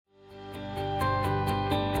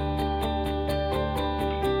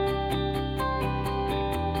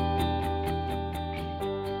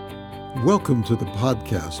Welcome to the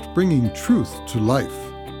podcast, Bringing Truth to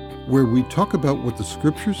Life, where we talk about what the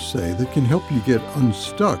Scriptures say that can help you get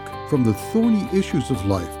unstuck from the thorny issues of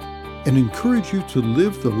life and encourage you to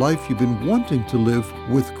live the life you've been wanting to live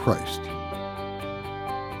with Christ.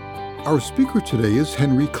 Our speaker today is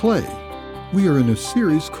Henry Clay. We are in a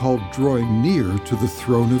series called Drawing Near to the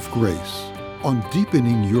Throne of Grace on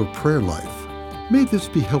deepening your prayer life. May this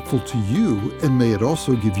be helpful to you, and may it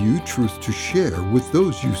also give you truth to share with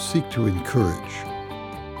those you seek to encourage.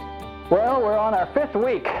 Well, we're on our fifth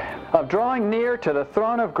week of Drawing Near to the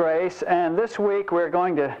Throne of Grace, and this week we've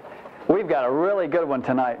got a really good one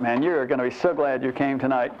tonight, man. You're going to be so glad you came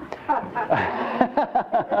tonight.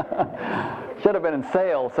 Should have been in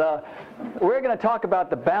sales. We're going to talk about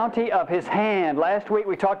the bounty of His hand. Last week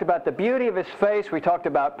we talked about the beauty of His face. We talked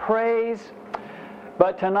about praise.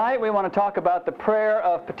 But tonight we want to talk about the prayer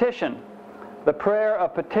of petition. The prayer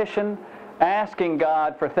of petition, asking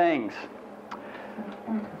God for things.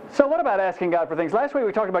 So what about asking God for things? Last week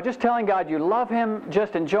we talked about just telling God you love Him,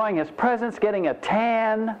 just enjoying His presence, getting a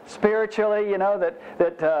tan spiritually,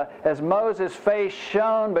 that as Moses' face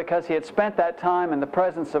shone because he had spent that time in the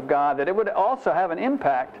presence of God, that it would also have an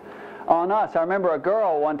impact on us. I remember a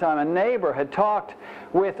girl one time, a neighbor had talked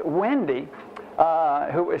with Wendy,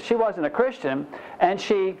 she wasn't a Christian, and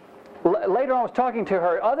she later on was talking to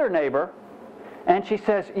her other neighbor, and she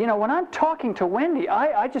says, when I'm talking to Wendy,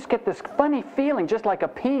 I just get this funny feeling, just like a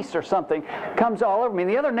peace or something comes all over me.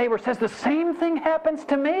 And the other neighbor says the same thing happens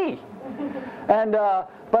to me. And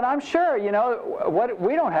but I'm sure,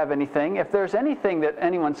 we don't have anything. If there's anything that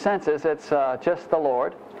anyone senses, it's just the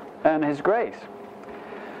Lord and His grace.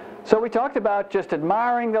 So we talked about just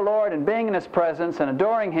admiring the Lord and being in His presence and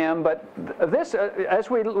adoring Him, but this,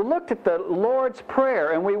 as we looked at the Lord's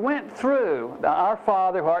Prayer and we went through Our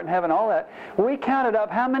Father who art in heaven, all that, we counted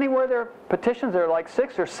up how many were there petitions? There were like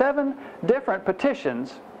 6 or 7 different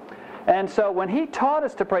petitions. And so when He taught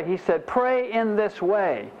us to pray, He said, pray in this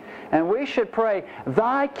way. And we should pray,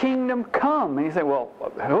 Thy kingdom come. And you say, well,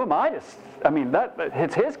 who am I to...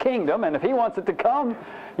 it's His kingdom, and if He wants it to come,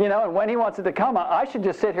 and when He wants it to come, I should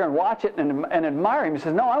just sit here and watch it and admire Him. He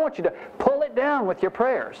says, no, I want you to pull it down with your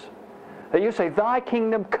prayers. That you say, Thy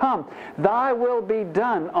kingdom come, Thy will be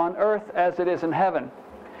done on earth as it is in heaven.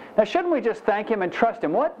 Now, shouldn't we just thank Him and trust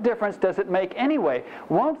Him? What difference does it make anyway?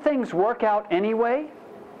 Won't things work out anyway?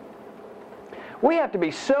 We have to be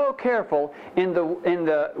so careful in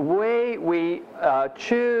the way we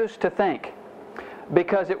choose to think,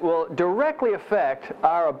 because it will directly affect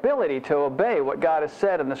our ability to obey what God has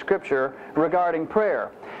said in the Scripture regarding prayer.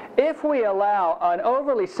 If we allow an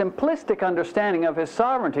overly simplistic understanding of His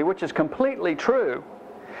sovereignty, which is completely true,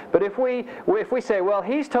 but if we say, well,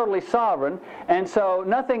 He's totally sovereign, and so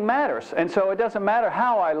nothing matters, and so it doesn't matter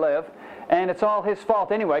how I live, and it's all His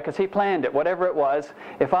fault anyway because He planned it, whatever it was.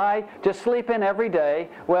 If I just sleep in every day,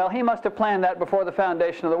 well, He must have planned that before the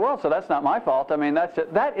foundation of the world, so that's not my fault.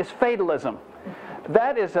 That is fatalism.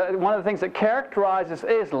 That is one of the things that characterizes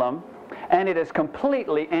Islam, and it is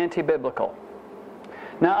completely anti-biblical.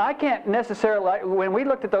 Now, I can't necessarily, when we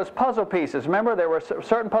looked at those puzzle pieces, remember there were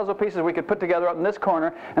certain puzzle pieces we could put together up in this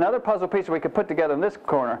corner, and other puzzle pieces we could put together in this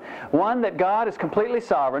corner. One, that God is completely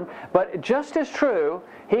sovereign, but just as true,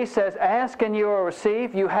 He says, ask and you will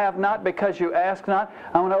receive, you have not because you ask not.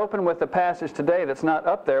 I want to open with the passage today that's not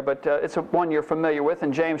up there, but it's one you're familiar with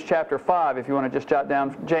in James chapter 5, if you want to just jot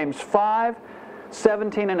down James 5,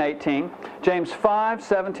 17 and 18. James 5,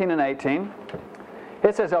 17 and 18.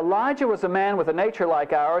 It says, Elijah was a man with a nature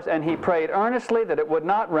like ours, and he prayed earnestly that it would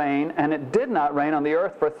not rain, and it did not rain on the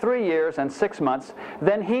earth for 3 years and 6 months.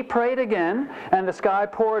 Then he prayed again, and the sky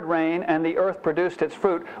poured rain, and the earth produced its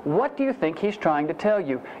fruit. What do you think he's trying to tell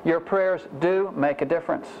you? Your prayers do make a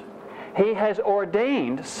difference. He has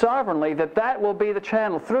ordained sovereignly that will be the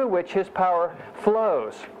channel through which His power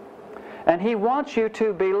flows. And He wants you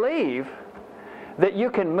to believe that you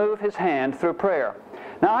can move His hand through prayer.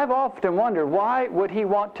 Now, I've often wondered, why would He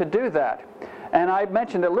want to do that? And I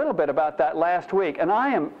mentioned a little bit about that last week. And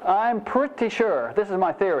I'm pretty sure, this is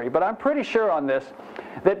my theory, but I'm pretty sure on this,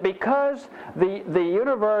 that because the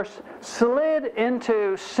universe slid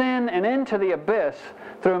into sin and into the abyss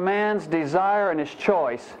through man's desire and his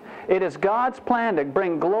choice, it is God's plan to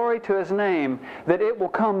bring glory to His name, that it will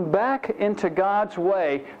come back into God's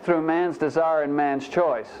way through man's desire and man's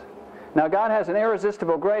choice. Now, God has an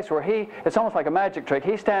irresistible grace where it's almost like a magic trick.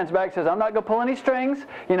 He stands back and says, I'm not going to pull any strings,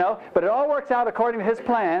 but it all works out according to His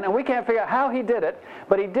plan, and we can't figure out how He did it,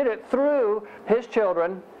 but He did it through His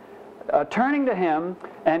children turning to Him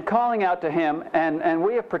and calling out to Him, and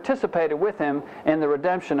we have participated with Him in the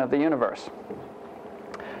redemption of the universe.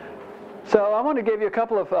 So I want to give you a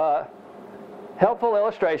couple of helpful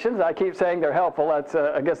illustrations. I keep saying they're helpful. That's,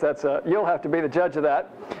 I guess that's you'll have to be the judge of that.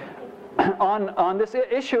 On this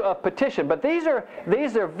issue of petition. But these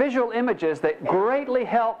are visual images that greatly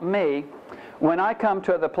help me when I come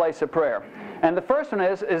to the place of prayer. And the first one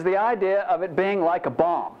is the idea of it being like a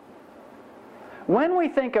bomb. When we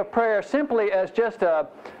think of prayer simply as just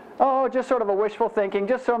just sort of a wishful thinking,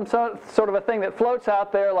 just some sort of a thing that floats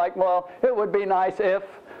out there like, well, it would be nice if,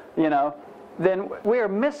 then we are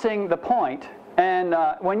missing the point. And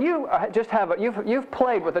when you just have you've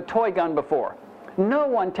played with a toy gun before. No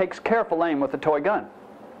one takes careful aim with a toy gun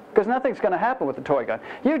because nothing's going to happen with a toy gun.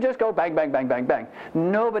 You just go bang, bang, bang, bang, bang.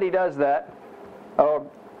 Nobody does that. Oh,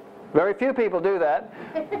 very few people do that.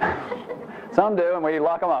 Some do, and we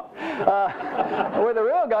lock them up. With a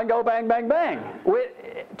real gun, go bang, bang, bang.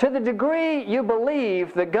 To the degree you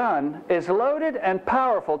believe the gun is loaded and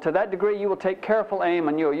powerful, to that degree you will take careful aim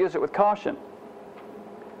and you will use it with caution.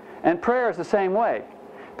 And prayer is the same way.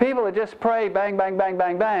 People that just pray bang, bang, bang,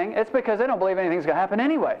 bang, bang, it's because they don't believe anything's going to happen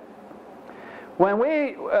anyway. When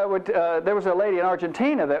we there was a lady in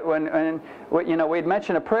Argentina that we'd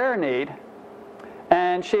mention a prayer need,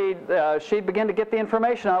 and she'd begin to get the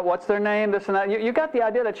information out. What's their name? This and that. You got the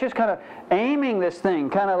idea that she's kind of aiming this thing,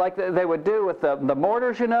 kind of like they would do with the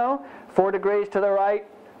mortars, 4 degrees to the right,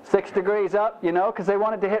 6 degrees up, because they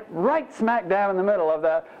wanted to hit right smack down in the middle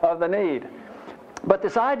of the need. But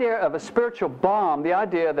this idea of a spiritual bomb, the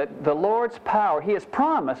idea that the Lord's power, He has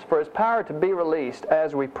promised for His power to be released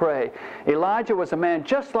as we pray. Elijah was a man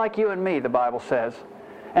just like you and me, the Bible says.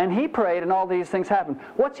 And he prayed and all these things happened.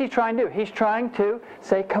 What's he trying to do? He's trying to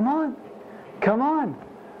say, come on,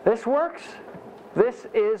 this works. This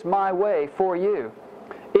is my way for you,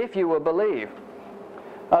 if you will believe.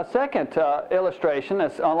 A second illustration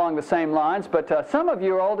is along the same lines, but some of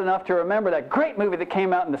you are old enough to remember that great movie that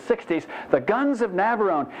came out in the 60s, The Guns of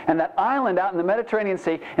Navarone, and that island out in the Mediterranean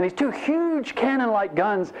Sea, and these 2 huge cannon-like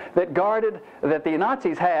guns that the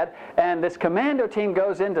Nazis had, and this commando team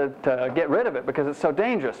goes in to get rid of it because it's so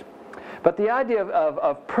dangerous. But the idea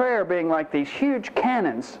of prayer being like these huge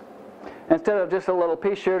cannons, instead of just a little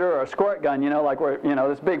pea shooter or a squirt gun, like we're,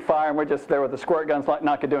 this big fire and we're just there with the squirt guns, like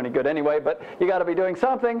not going to do any good anyway, but you got to be doing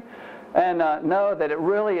something, and know that it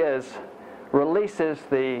really releases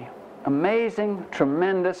the amazing,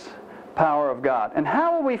 tremendous power of God. And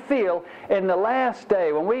how will we feel in the last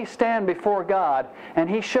day when we stand before God and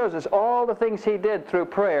He shows us all the things He did through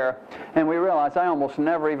prayer, and we realize I almost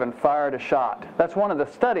never even fired a shot. That's one of the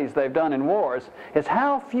studies they've done in wars, is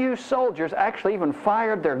how few soldiers actually even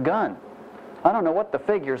fired their gun. I don't know what the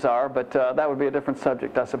figures are, but that would be a different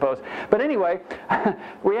subject, I suppose. But anyway,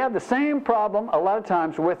 we have the same problem a lot of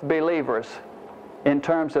times with believers in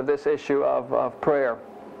terms of this issue of prayer.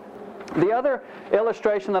 The other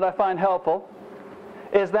illustration that I find helpful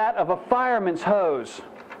is that of a fireman's hose.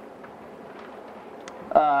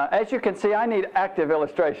 As you can see, I need active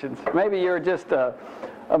illustrations. Maybe you're just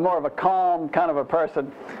more of a calm kind of a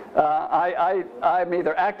person. I'm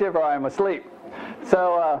either active or I'm asleep.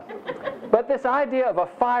 So, but this idea of a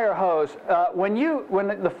fire hose, when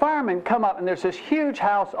the firemen come up and there's this huge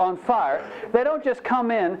house on fire, they don't just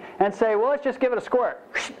come in and say, well, let's just give it a squirt.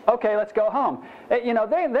 Okay, let's go home. They're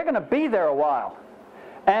going to be there a while.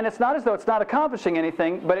 And it's not as though it's not accomplishing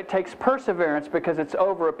anything, but it takes perseverance because it's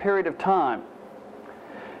over a period of time.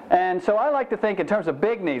 And so I like to think in terms of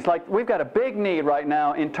big needs. Like we've got a big need right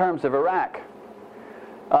now in terms of Iraq.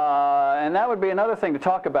 And that would be another thing to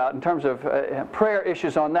talk about in terms of prayer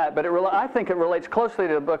issues on that. But I think it relates closely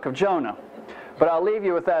to the book of Jonah. But I'll leave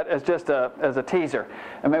you with that as just as a teaser.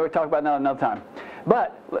 And maybe we'll talk about that another time.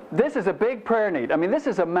 But this is a big prayer need. I mean, this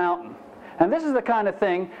is a mountain. And this is the kind of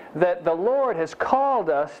thing that the Lord has called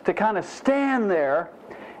us to kind of stand there.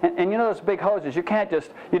 And those big hoses, you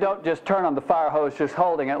don't just turn on the fire hose just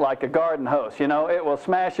holding it like a garden hose. It will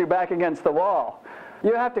smash you back against the wall.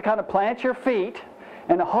 You have to kind of plant your feet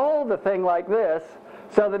and hold the thing like this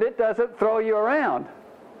so that it doesn't throw you around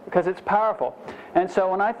because it's powerful. And so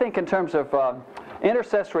when I think in terms of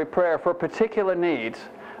intercessory prayer for particular needs,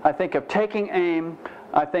 I think of taking aim,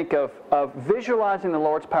 I think of visualizing the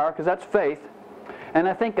Lord's power because that's faith, and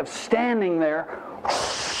I think of standing there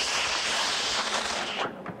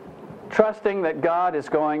trusting that God is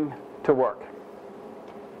going to work.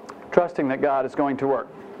 Trusting that God is going to work.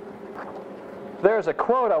 There's a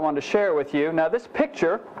quote I want to share with you. Now this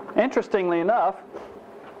picture, interestingly enough,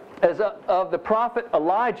 is of the prophet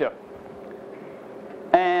Elijah.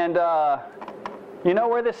 And you know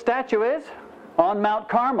where this statue is? On Mount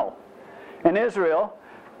Carmel in Israel,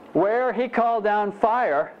 where he called down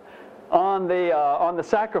fire on the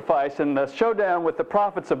sacrifice and the showdown with the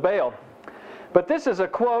prophets of Baal. But this is a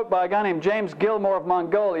quote by a guy named James Gilmore of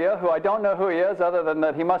Mongolia, who I don't know who he is, other than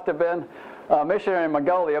that he must have been a missionary in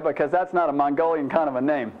Mongolia, because that's not a Mongolian kind of a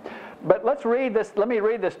name. But let's read this. Let me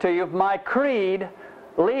read this to you. My creed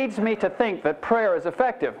leads me to think that prayer is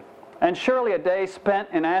effective. And surely a day spent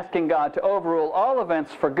in asking God to overrule all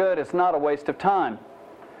events for good is not a waste of time.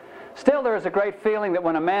 Still, there is a great feeling that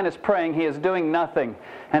when a man is praying, he is doing nothing.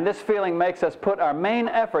 And this feeling makes us put our main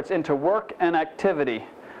efforts into work and activity,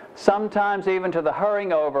 sometimes even to the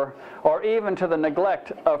hurrying over or even to the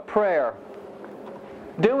neglect of prayer.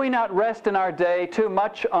 Do we not rest in our day too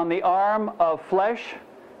much on the arm of flesh?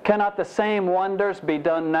 Cannot the same wonders be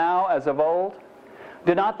done now as of old?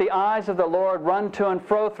 Do not the eyes of the Lord run to and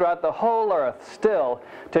fro throughout the whole earth still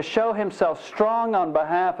to show himself strong on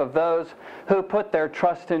behalf of those who put their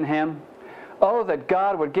trust in him? Oh, that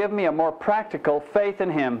God would give me a more practical faith in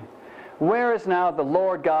him. Where is now the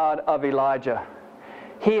Lord God of Elijah?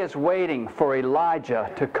 He is waiting for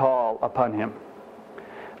Elijah to call upon him.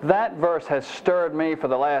 That verse has stirred me for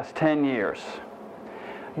the last 10 years.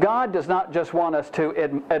 God does not just want us to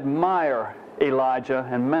admire Elijah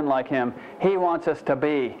and men like him. He wants us to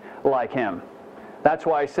be like him. That's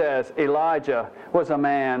why he says Elijah was a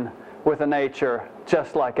man with a nature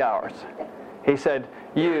just like ours. He said,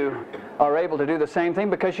 you are able to do the same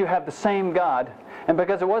thing because you have the same God. And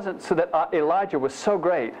because it wasn't so that Elijah was so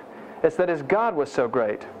great, it's that his God was so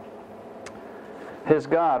great. His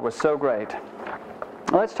God was so great.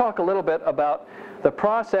 Let's talk a little bit about the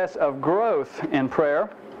process of growth in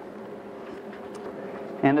prayer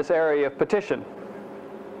in this area of petition.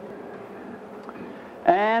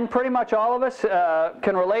 And pretty much all of us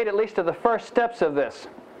can relate at least to the first steps of this.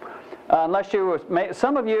 Unless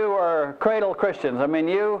some of you are cradle Christians. I mean,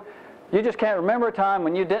 you just can't remember a time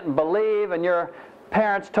when you didn't believe and your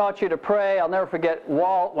parents taught you to pray. I'll never forget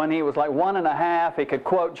Walt when he was like 1.5. He could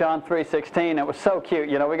quote John 3:16. It was so cute.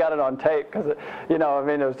 You know, we got it on tape because, you know, I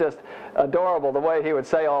mean, it was just adorable the way he would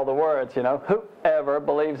say all the words, you know, whoever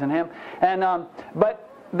believes in him. And but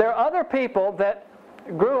there are other people that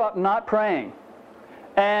grew up not praying.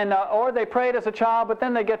 And or they prayed as a child, but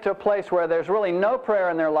then they get to a place where there's really no prayer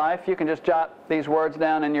in their life. You can just jot these words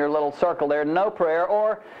down in your little circle there. No prayer,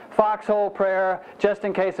 or foxhole prayer, just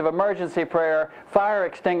in case of emergency prayer, fire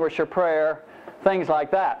extinguisher prayer, things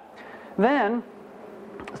like that. Then,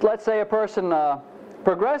 let's say a person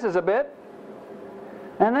progresses a bit,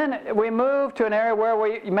 and then we move to an area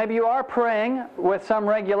where maybe you are praying with some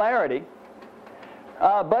regularity,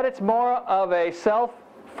 but it's more of a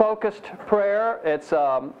self-focused prayer. It's,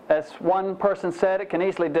 as one person said, it can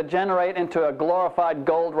easily degenerate into a glorified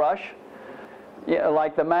gold rush,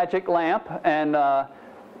 like the magic lamp, and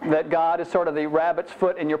that God is sort of the rabbit's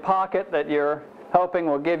foot in your pocket that you're hoping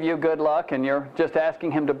will give you good luck, and you're just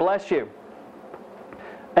asking him to bless you.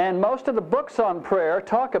 And most of the books on prayer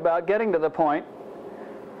talk about getting to the point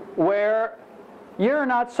where you're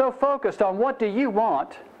not so focused on what do you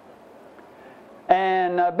want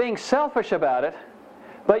and being selfish about it,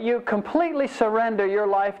 but you completely surrender your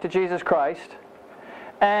life to Jesus Christ,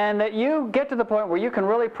 and that you get to the point where you can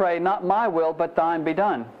really pray, not my will, but thine be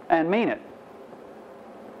done, and mean it.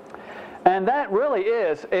 And that really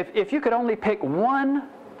is, if you could only pick one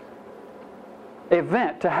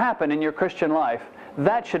event to happen in your Christian life,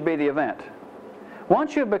 that should be the event.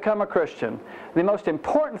 Once you've become a Christian, the most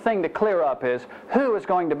important thing to clear up is who is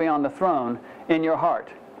going to be on the throne in your heart.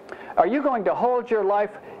 Are you going to hold your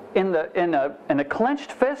life in a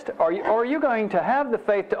clenched fist, or are you going to have the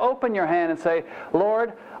faith to open your hand and say,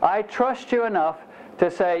 Lord, I trust you enough to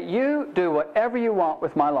say, you do whatever you want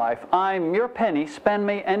with my life. I'm your penny, spend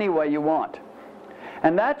me any way you want.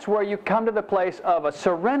 And that's where you come to the place of a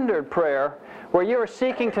surrendered prayer, where you are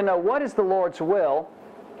seeking to know what is the Lord's will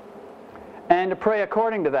and to pray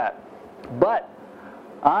according to that. But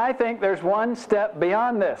I think there's one step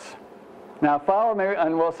beyond this. Now follow me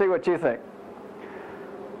and we'll see what you think.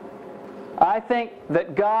 I think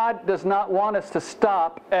that God does not want us to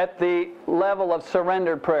stop at the level of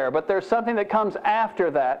surrendered prayer, but there's something that comes after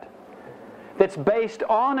that that's based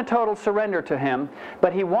on a total surrender to Him,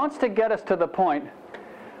 but He wants to get us to the point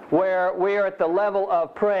where we are at the level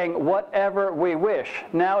of praying whatever we wish.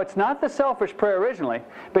 Now, it's not the selfish prayer originally,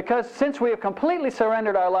 because since we have completely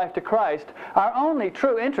surrendered our life to Christ, our only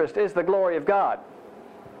true interest is the glory of God.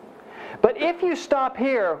 But if you stop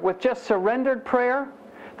here with just surrendered prayer,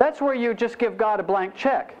 that's where you just give God a blank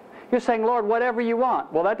check. You're saying, Lord, whatever you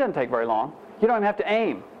want. Well, that doesn't take very long. You don't even have to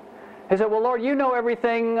aim. He said, well, Lord, you know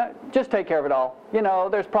everything. Just take care of it all. You know,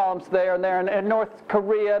 there's problems there and there in North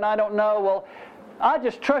Korea, and I don't know. Well, I'll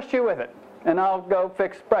just trust you with it, and I'll go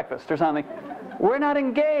fix breakfast or something. We're not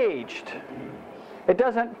engaged. It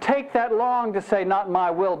doesn't take that long to say, not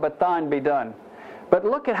my will, but thine be done. But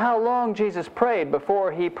look at how long Jesus prayed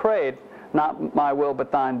before he prayed, not my will,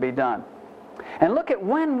 but thine be done. And look at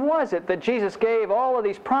when was it that Jesus gave all of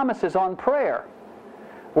these promises on prayer,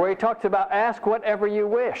 where he talked about ask whatever you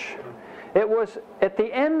wish. It was at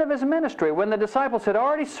the end of his ministry when the disciples had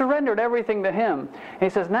already surrendered everything to him. He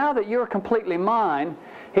says, now that you're completely mine,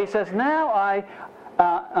 he says,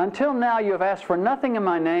 until now you have asked for nothing in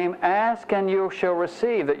my name. Ask and you shall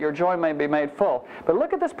receive, that your joy may be made full. But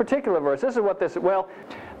look at this particular verse. This is what this,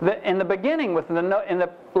 in the beginning, in the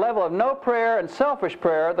level of no prayer and selfish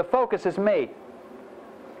prayer, the focus is me.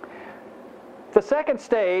 The second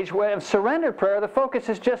stage, of surrendered prayer, the focus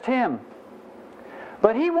is just him.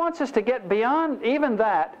 But he wants us to get beyond even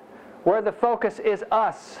that, where the focus is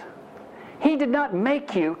us. He did not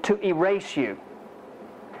make you to erase you.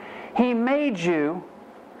 He made you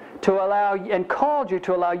to allow, and called you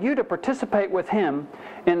to allow you to participate with him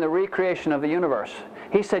in the recreation of the universe.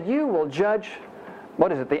 He said, you will judge,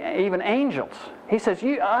 even angels. He says,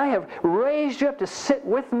 I have raised you up to sit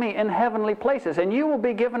with me in heavenly places, and you will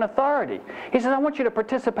be given authority. He says, I want you to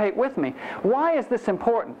participate with me. Why is this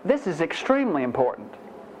important? This is extremely important.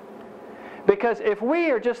 Because if we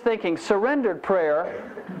are just thinking surrendered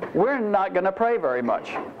prayer, we're not going to pray very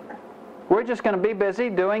much. We're just going to be busy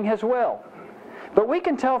doing his will. But we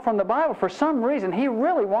can tell from the Bible, for some reason, he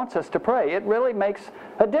really wants us to pray. It really makes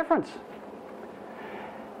a difference.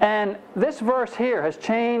 And this verse here has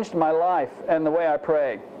changed my life and the way I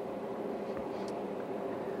pray.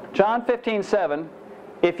 John 15:7,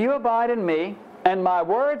 if you abide in me, and my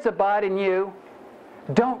words abide in you,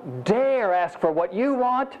 don't dare ask for what you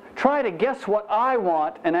want. Try to guess what I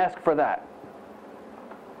want and ask for that.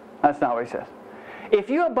 That's not what he says. If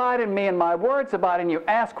you abide in me and my words abide in you,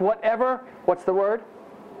 ask whatever, what's the word?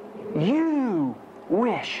 You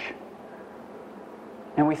wish.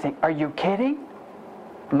 And we think, are you kidding?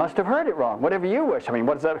 I must have heard it wrong. Whatever you wish. I mean,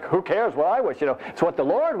 what is that? Who cares what I wish? It's what the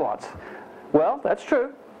Lord wants. Well, that's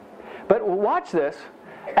true. But watch this.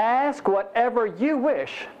 Ask whatever you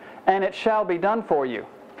wish, and it shall be done for you.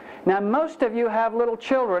 Now, most of you have little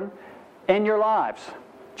children in your lives.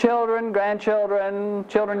 Children, grandchildren,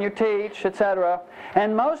 children you teach, etc.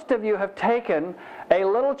 And most of you have taken a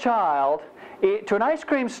little child to an ice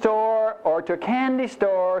cream store or to a candy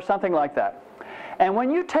store or something like that. And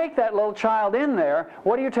when you take that little child in there,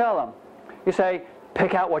 what do you tell them? You say,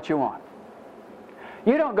 pick out what you want.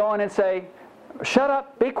 You don't go in and say, shut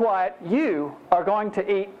up, be quiet, you are going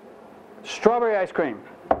to eat strawberry ice cream.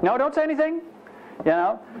 No, don't say anything.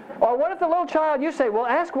 Or what if the little child, you say, well,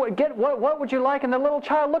 ask what would you like? And the little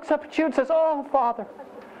child looks up at you and says, oh, Father,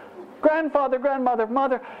 grandfather, grandmother,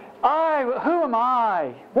 mother, who am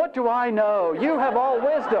I? What do I know? You have all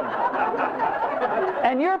wisdom.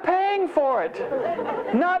 And you're paying for it.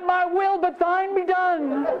 Not my will, but thine be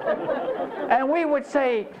done. And we would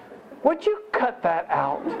say, would you cut that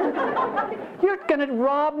out? You're going to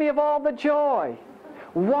rob me of all the joy.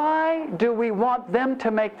 Why do we want them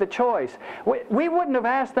to make the choice? We wouldn't have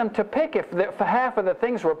asked them to pick if half of the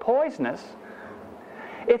things were poisonous.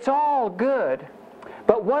 It's all good.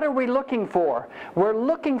 But what are we looking for? We're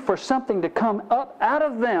looking for something to come up out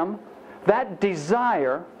of them, that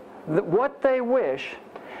desire, what they wish,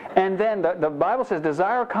 and then the Bible says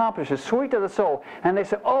desire accomplished is sweet to the soul. And they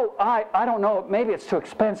say, oh, I don't know, maybe it's too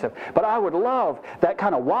expensive, but I would love that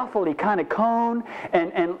kind of waffly kind of cone,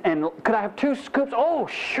 and could I have 2 scoops? Oh,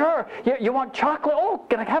 sure. You want chocolate? Oh,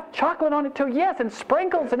 can I have chocolate on it too? Yes, and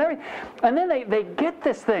sprinkles and everything. And then they get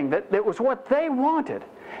this thing that was what they wanted.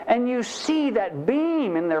 And you see that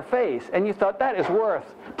beam in their face, and you thought, that is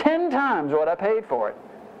worth 10 times what I paid for it.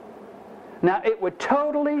 Now, it would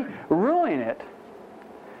totally ruin it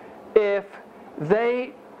if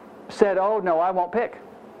they said, oh, no, I won't pick.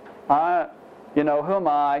 Who am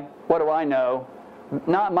I? What do I know?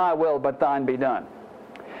 Not my will, but thine be done.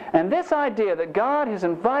 And this idea that God has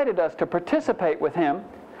invited us to participate with him,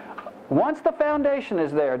 once the foundation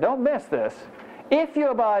is there, don't miss this. If you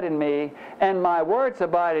abide in me and my words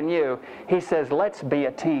abide in you, he says, let's be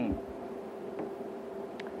a team.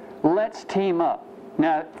 Let's team up.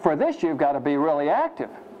 Now, for this, you've got to be really active.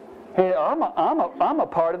 Hey, I'm a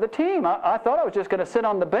part of the team. I thought I was just going to sit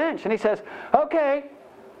on the bench. And he says, okay,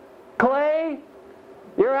 Clay,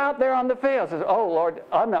 you're out there on the field. He says, oh, Lord,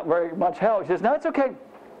 I'm not very much help. He says, no, it's okay.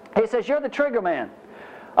 He says, you're the trigger man.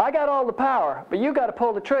 I got all the power, but you got to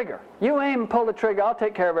pull the trigger. You aim and pull the trigger. I'll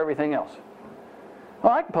take care of everything else.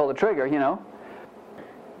 Well, I can pull the trigger,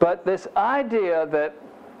 But this idea that,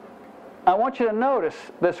 I want you to notice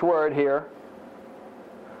this word here.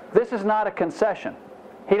 This is not a concession.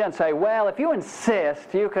 He doesn't say, well, if you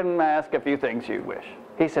insist, you can ask a few things you wish.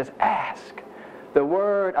 He says, ask. The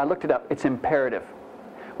word, I looked it up, it's imperative.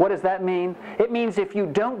 What does that mean? It means if you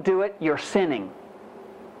don't do it, you're sinning.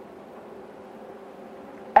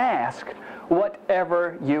 Ask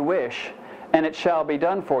whatever you wish, and it shall be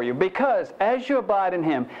done for you. Because as you abide in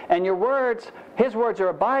Him, and your words, His words are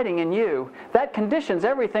abiding in you, that conditions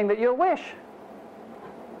everything that you'll wish.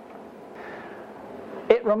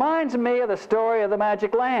 It reminds me of the story of the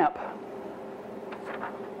magic lamp.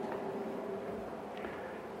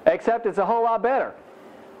 Except it's a whole lot better.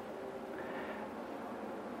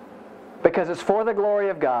 Because it's for the glory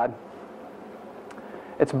of God.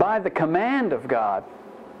 It's by the command of God.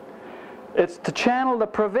 It's to channel the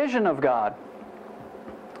provision of God.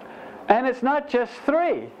 And it's not just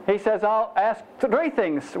 3. He says, I'll ask 3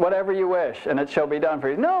 things, whatever you wish, and it shall be done for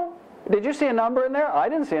you. No. Did you see a number in there? I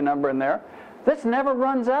didn't see a number in there. This never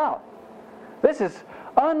runs out. This is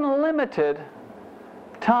unlimited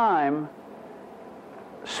time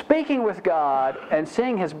speaking with God and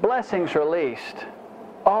seeing His blessings released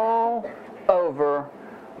all over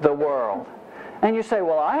the world. And you say,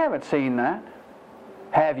 well, I haven't seen that.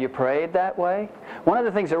 Have you prayed that way? One of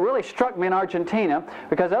the things that really struck me in Argentina,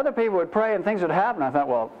 because other people would pray and things would happen, I thought,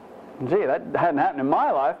 well, gee, that hadn't happened in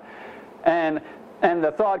my life. And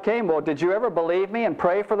the thought came, well, did you ever believe me and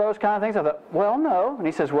pray for those kind of things? I thought, well, no. And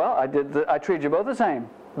he says, well, I treated you both the same.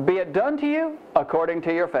 Be it done to you according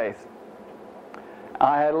to your faith.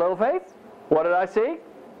 I had a little faith. What did I see?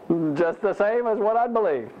 Just the same as what I'd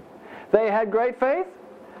believed. They had great faith,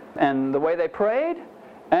 and the way they prayed,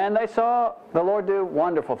 and they saw the Lord do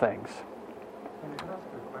wonderful things.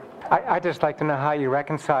 I'd just like to know how you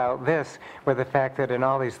reconcile this with the fact that in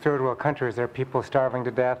all these third world countries there are people starving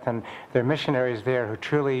to death, and there are missionaries there who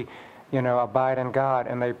truly, abide in God,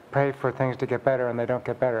 and they pray for things to get better, and they don't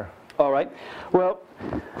get better. All right. Well,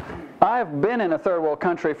 I've been in a third world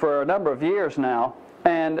country for a number of years now,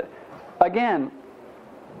 and again,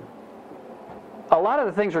 a lot of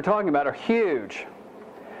the things we're talking about are huge.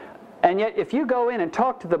 And yet, if you go in and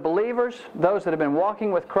talk to the believers, those that have been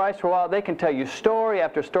walking with Christ for a while, they can tell you story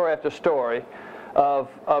after story after story of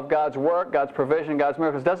God's work, God's provision, God's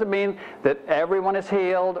miracles. Doesn't mean that everyone is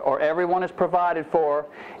healed or everyone is provided for.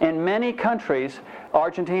 In many countries,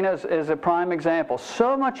 Argentina is a prime example.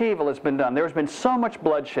 So much evil has been done. There's been so much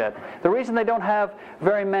bloodshed. The reason they don't have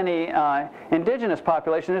very many indigenous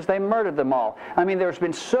population is they murdered them all. I mean, there's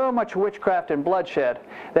been so much witchcraft and bloodshed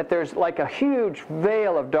that there's like a huge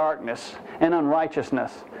veil of darkness and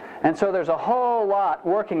unrighteousness. And so there's a whole lot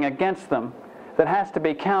working against them that has to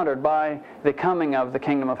be countered by the coming of the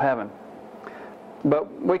kingdom of heaven. But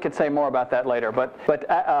we could say more about that later. But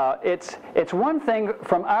it's one thing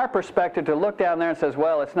from our perspective to look down there and says,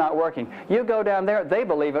 well, it's not working. You go down there, they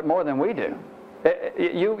believe it more than we do.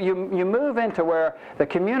 You move into where the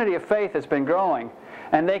community of faith has been growing,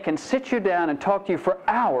 and they can sit you down and talk to you for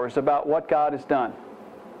hours about what God has done.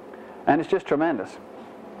 And it's just tremendous.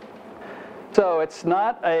 So it's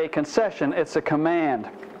not a concession, it's a command.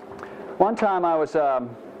 One time I was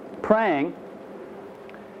praying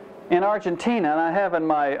in Argentina, and I have on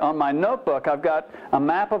my notebook, I've got a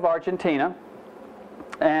map of Argentina,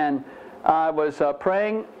 and I was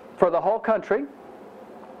praying for the whole country,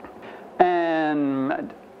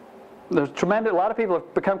 and there's a lot of people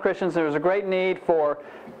have become Christians. There's a great need for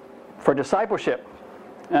discipleship,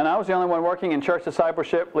 and I was the only one working in church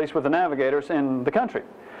discipleship, at least with the Navigators, in the country.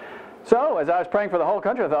 So as I was praying for the whole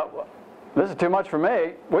country, I thought, well, this is too much for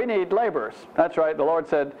me. We need laborers. That's right. The Lord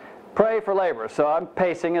said, pray for laborers. So I'm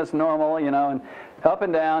pacing as normal, and up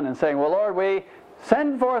and down and saying, well, Lord, we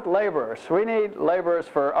send forth laborers. We need laborers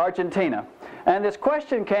for Argentina. And this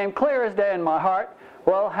question came clear as day in my heart.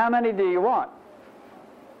 Well, how many do you want?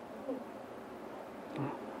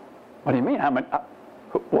 What do you mean? How many?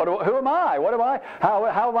 Who am I? What am I?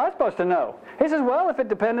 How am I supposed to know? He says, well, if it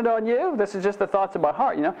depended on you, this is just the thoughts of my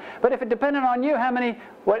heart, But if it depended on you, how many,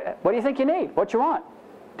 what do you think you need? What you want?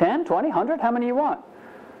 10, 20, 100? How many you want?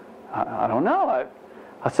 I don't know.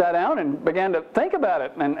 I sat down and began to think about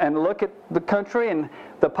it and look at the country and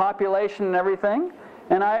the population and everything.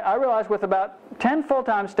 And I realized with about 10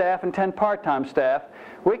 full-time staff and 10 part-time staff,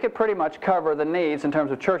 we could pretty much cover the needs in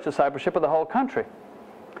terms of church discipleship of the whole country.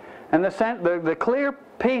 And the clear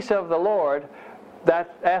peace of the Lord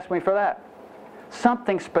that asked me for that.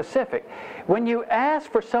 Something specific. When you ask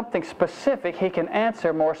for something specific, He can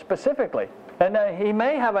answer more specifically. And He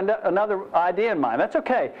may have another idea in mind. That's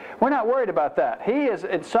okay. We're not worried about that. He is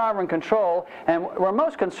in sovereign control, and we're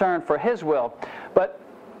most concerned for His will. But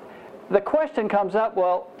the question comes up,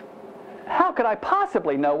 well, how could I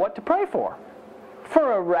possibly know what to pray for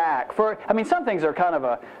for Iraq, some things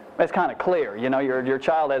are it's kind of clear. Your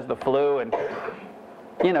child has the flu, and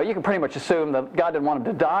you can pretty much assume that God didn't want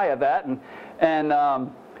him to die of that,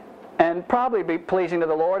 and probably be pleasing to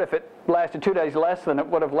the Lord if it lasted 2 days less than it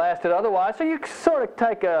would have lasted otherwise. So you sort of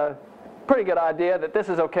take a pretty good idea that this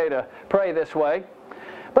is okay to pray this way.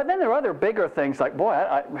 But then there are other bigger things like,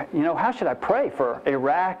 how should I pray for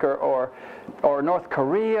Iraq or North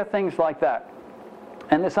Korea, things like that.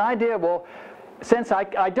 And this idea, since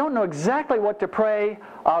I don't know exactly what to pray,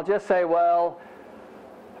 I'll just say,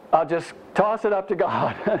 I'll just toss it up to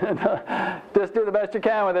God. Just do the best you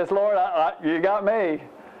can with this, Lord. You got me.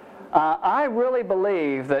 I really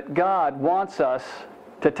believe that God wants us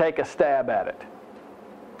to take a stab at it,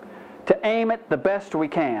 to aim it the best we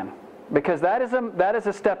can, because that is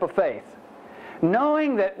a step of faith.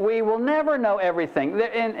 Knowing that we will never know everything.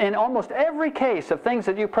 In almost every case of things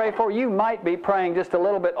that you pray for, you might be praying just a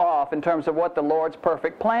little bit off in terms of what the Lord's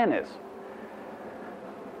perfect plan is.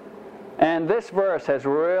 And this verse has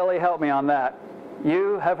really helped me on that.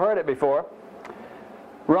 You have heard it before.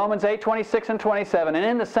 Romans 8:26 and 27. And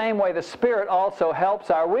in the same way, the Spirit also helps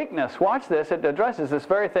our weakness. Watch this. It addresses this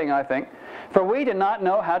very thing, I think. For we do not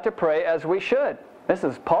know how to pray as we should. This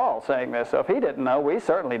is Paul saying this. So if he didn't know, we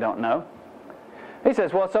certainly don't know. He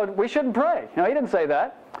says, so we shouldn't pray. He didn't say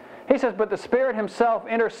that. He says, but the Spirit Himself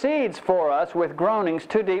intercedes for us with groanings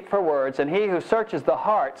too deep for words, and He who searches the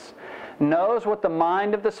hearts knows what the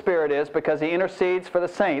mind of the Spirit is, because He intercedes for the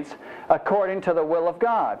saints according to the will of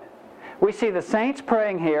God. We see the saints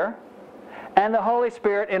praying here and the Holy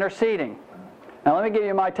Spirit interceding. Now let me give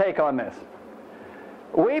you my take on this.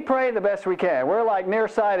 We pray the best we can. We're like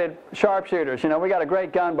nearsighted sharpshooters. We got a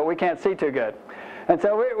great gun, but we can't see too good. And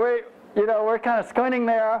so we're kind of squinting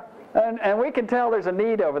there, and we can tell there's a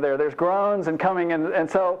need over there. There's groans and coming,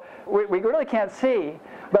 and so we really can't see.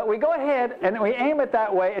 But we go ahead and we aim it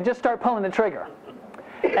that way and just start pulling the trigger.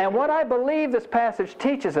 And what I believe this passage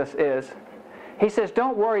teaches us is, he says,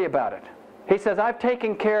 don't worry about it. He says, I've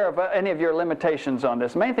taken care of any of your limitations on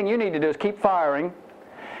this. The main thing you need to do is keep firing.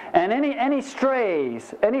 And any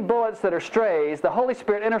strays, any bullets that are strays, the Holy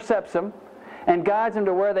Spirit intercepts them and guides them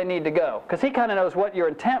to where they need to go. Because He kind of knows what your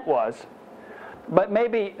intent was. But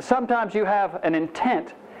maybe sometimes you have an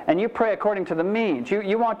intent and you pray according to the means.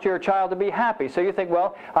 You want your child to be happy. So you think,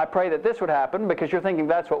 I pray that this would happen, because you're thinking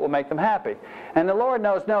that's what will make them happy. And the Lord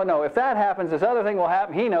knows, no, if that happens, this other thing will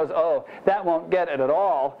happen. He knows, that won't get it at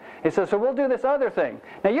all. He says, so we'll do this other thing.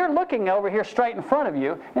 Now you're looking over here straight in front of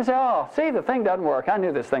you and say, see, the thing doesn't work. I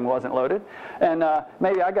knew this thing wasn't loaded. And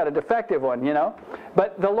maybe I got a defective one,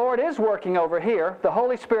 But the Lord is working over here. The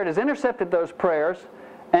Holy Spirit has intercepted those prayers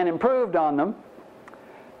and improved on them.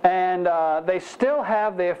 And they still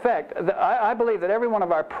have the effect. I believe that every one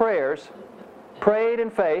of our prayers, prayed in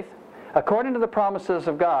faith, according to the promises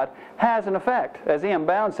of God, has an effect. As E.M.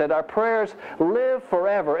 Bounds said, our prayers live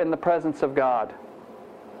forever in the presence of God.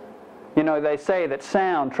 They say that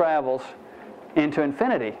sound travels into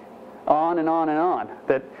infinity, on and on and on.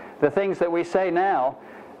 That the things that we say now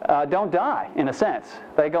don't die, in a sense.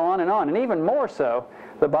 They go on and on. And even more so,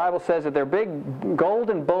 the Bible says that they're big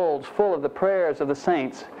golden bowls full of the prayers of the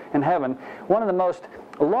saints in heaven. One of the most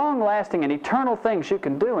long-lasting and eternal things you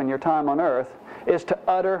can do in your time on earth is to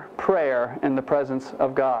utter prayer in the presence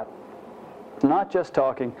of God. It's not just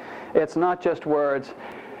talking. It's not just words.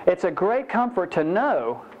 It's a great comfort to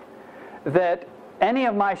know that any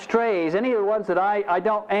of my strays, any of the ones that I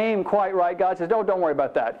don't aim quite right, God says, don't worry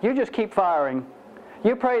about that. You just keep firing.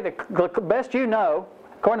 You pray the best you know,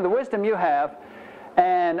 according to the wisdom you have,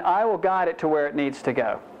 and I will guide it to where it needs to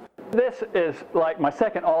go. This is like my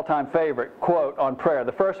second all-time favorite quote on prayer.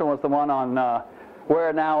 The first one was the one on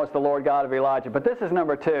where now is the Lord God of Elijah. But this is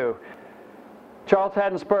number 2. Charles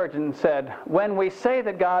Haddon Spurgeon said, when we say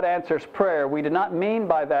that God answers prayer, we do not mean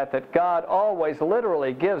by that God always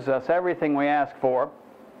literally gives us everything we ask for.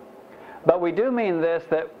 But we do mean this,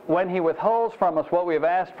 that when He withholds from us what we have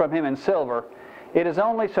asked from Him in silver, it is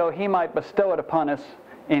only so He might bestow it upon us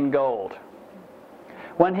in gold.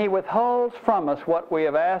 When He withholds from us what we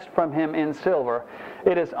have asked from Him in silver,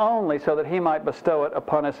 it is only so that He might bestow it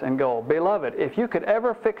upon us in gold. Beloved, if you could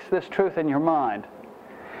ever fix this truth in your mind,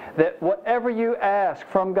 that whatever you ask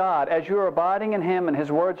from God, as you are abiding in Him and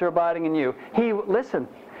His words are abiding in you, He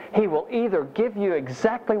will either give you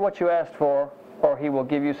exactly what you asked for, or He will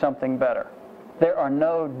give you something better. There are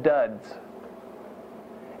no duds.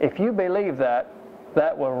 If you believe that,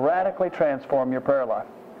 that will radically transform your prayer life.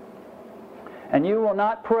 And you will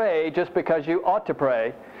not pray just because you ought to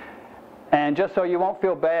pray, and just so you won't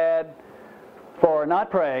feel bad for not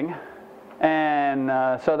praying. And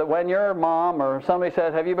so that when your mom or somebody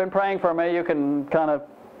says, have you been praying for me, you can kind of,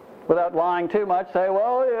 without lying too much, say,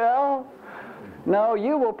 well, yeah. No,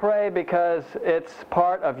 you will pray because it's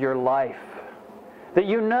part of your life. That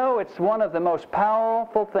you know it's one of the most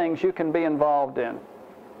powerful things you can be involved in.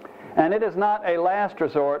 And it is not a last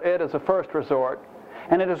resort, it is a first resort.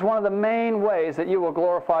 And it is one of the main ways that you will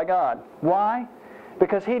glorify God. Why?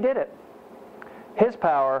 Because He did it. His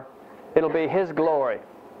power, it'll be His glory.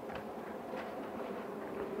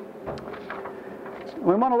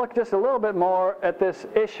 We want to look just a little bit more at this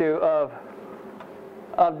issue of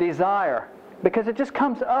desire, because it just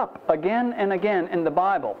comes up again and again in the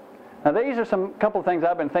Bible. Now these are some couple of things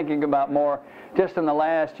I've been thinking about more just in the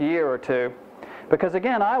last year or two, because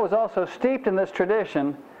again I was also steeped in this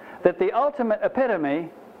tradition that the ultimate epitome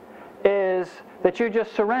is that you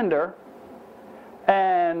just surrender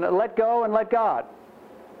and let go and let God.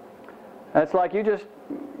 It's like you just,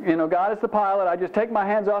 God is the pilot, I just take my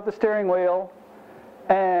hands off the steering wheel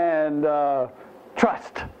and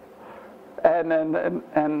trust.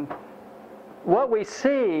 And what we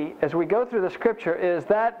see as we go through the Scripture is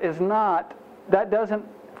that doesn't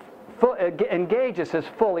engage us as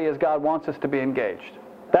fully as God wants us to be engaged.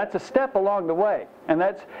 That's a step along the way. And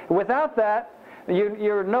without that,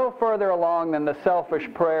 you're no further along than the selfish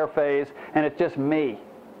prayer phase, and it's just me.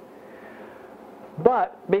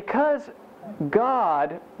 But because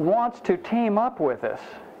God wants to team up with us,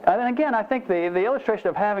 and again, I think the illustration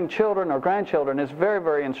of having children or grandchildren is very,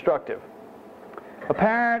 very instructive. A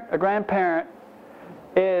parent, a grandparent,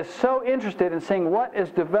 is so interested in seeing what is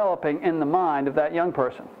developing in the mind of that young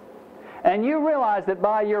person. And you realize that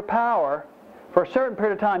by your power, for a certain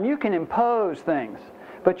period of time, you can impose things,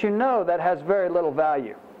 but you know that has very little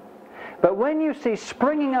value. But when you see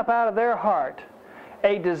springing up out of their heart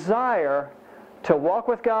a desire to walk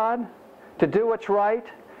with God, to do what's right,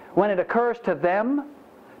 when it occurs to them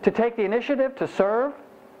to take the initiative to serve,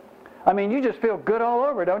 I mean, you just feel good all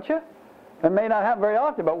over, don't you? It may not happen very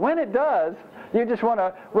often, but when it does, you just want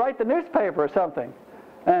to write the newspaper or something.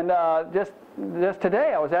 And just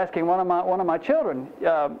today, I was asking one of my children,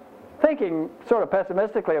 thinking sort of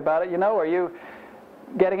pessimistically about it, are you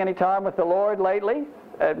getting any time with the Lord lately?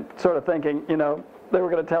 And sort of thinking, they were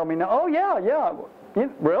going to tell me no. Oh yeah.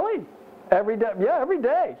 Really? Every day? Yeah, every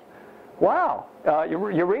day. Wow.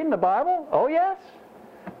 You're reading the Bible? Oh yes.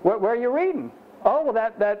 Where are you reading? Oh, well,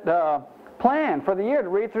 that plan for the year to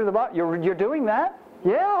read through the Bible. You're doing that?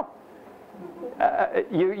 Yeah.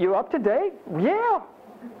 You up to date? Yeah.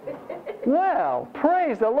 Well,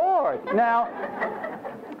 praise the Lord. Now,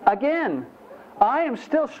 again, I am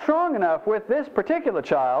still strong enough with this particular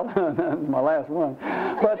child, my last one,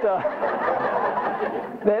 but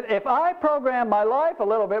that if I program my life a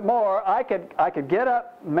little bit more, I could get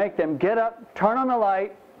up, make them get up, turn on the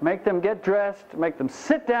light, make them get dressed, make them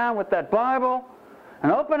sit down with that Bible,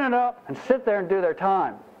 and open it up and sit there and do their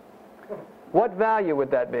time. What value would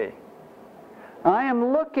that be? I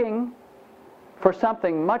am looking for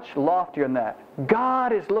something much loftier than that.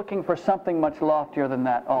 God is looking for something much loftier than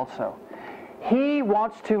that also. He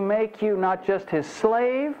wants to make you not just His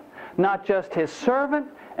slave, not just His servant,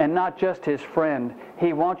 and not just His friend.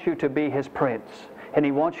 He wants you to be His prince, and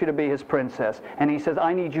He wants you to be His princess. And He says,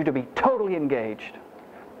 I need you to be totally engaged,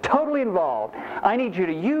 totally involved. I need you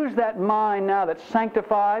to use that mind now that's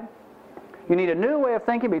sanctified. You need a new way of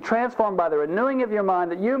thinking, be transformed by the renewing of your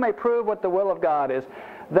mind, that you may prove what the will of God is,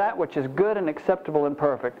 that which is good and acceptable and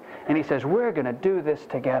perfect. And He says, we're going to do this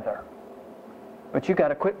together. But you got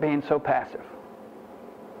to quit being so passive.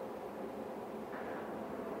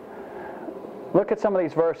 Look at some of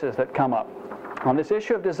these verses that come up on this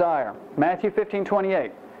issue of desire. Matthew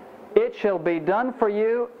 15:28. It shall be done for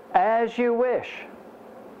you as you wish.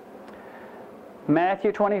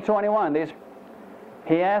 Matthew 20:21.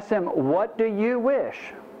 He asks him, what do you wish?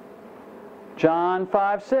 John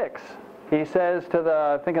 5:6. He says to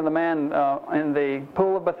the man in the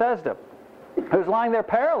pool of Bethesda, who's lying there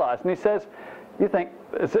paralyzed, and he says, you think,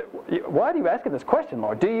 why are you asking this question,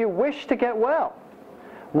 Lord? Do you wish to get well?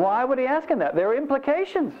 Why would he ask him that? There are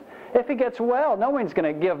implications. If he gets well, no one's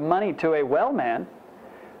going to give money to a well man.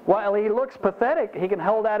 While he looks pathetic, he can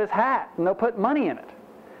hold out his hat and they'll put money in it.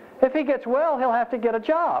 If he gets well, he'll have to get a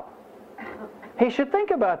job. He should think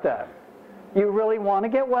about that. You really want to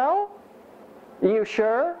get well? Are you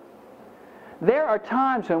sure? There are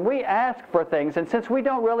times when we ask for things, and since we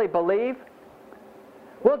don't really believe,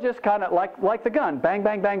 we'll just kind of like the gun, bang,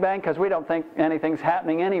 bang, bang, bang, because we don't think anything's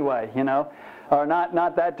happening anyway, or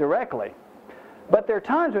not that directly. But there are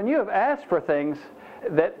times when you have asked for things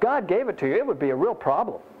that God gave it to you, it would be a real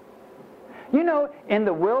problem. In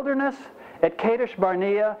the wilderness, at Kadesh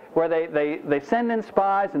Barnea, where they send in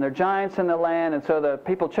spies and they're giants in the land, and so the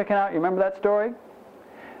people chicken out. You remember that story?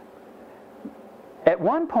 At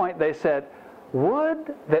one point they said,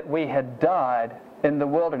 "Would that we had died in the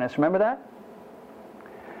wilderness." Remember that?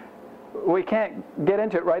 We can't get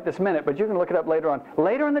into it right this minute, but you can look it up later on.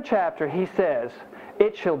 Later in the chapter, he says,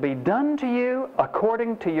 "It shall be done to you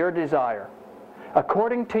according to your desire,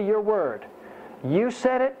 according to your word. You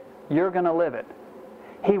said it, you're going to live it."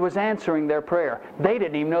 He was answering their prayer. They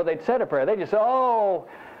didn't even know they'd said a prayer. They just said, "Oh,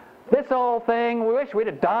 this old thing, we wish we'd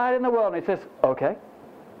have died in the wilderness." He says, "Okay."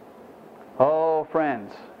 Oh,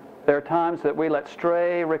 friends, there are times that we let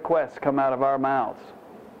stray requests come out of our mouths.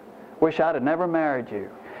 "Wish I'd have never married you.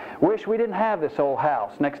 Wish we didn't have this old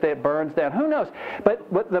house. Next day it burns down." Who knows?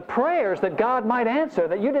 But the prayers that God might answer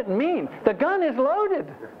that you didn't mean. The gun is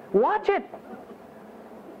loaded. Watch it.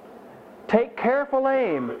 Take careful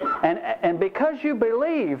aim. And because you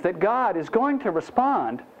believe that God is going to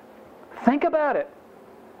respond, think about it.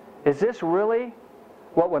 Is this really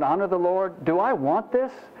what would honor the Lord? Do I want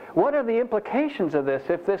this? What are the implications of this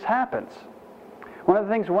if this happens? One of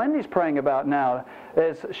the things Wendy's praying about now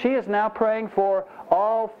is she is now praying for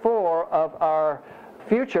all 4 of our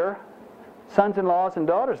future sons-in-laws and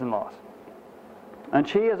daughters-in-laws. And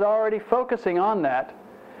she is already focusing on that,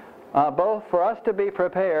 both for us to be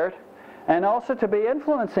prepared and also to be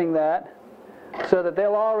influencing that so that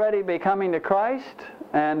they'll already be coming to Christ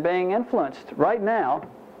and being influenced right now.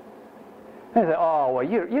 And they say, "Oh, well,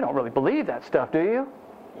 you don't really believe that stuff, do you?"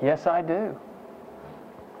 Yes, I do.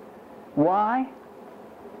 Why?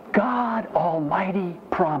 God Almighty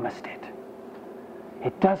promised it.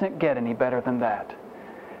 It doesn't get any better than that.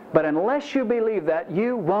 But unless you believe that,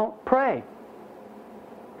 you won't pray.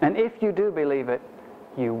 And if you do believe it,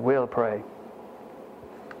 you will pray.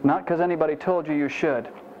 Not because anybody told you you should,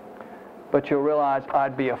 but you'll realize,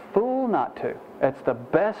 I'd be a fool not to. It's the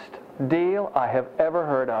best deal I have ever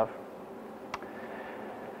heard of.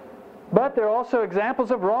 But there are also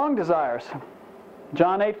examples of wrong desires.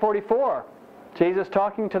 John 8:44, Jesus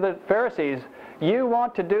talking to the Pharisees, "You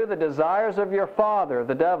want to do the desires of your father,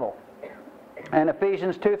 the devil." And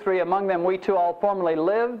Ephesians 2:3, "Among them we too all formerly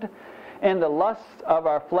lived in the lusts of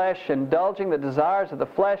our flesh, indulging the desires of the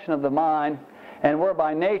flesh and of the mind, and were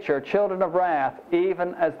by nature children of wrath,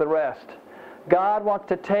 even as the rest." God wants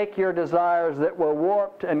to take your desires that were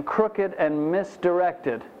warped and crooked and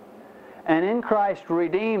misdirected, and in Christ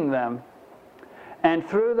redeem them, and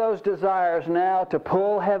through those desires now to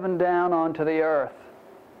pull heaven down onto the earth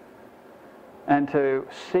and to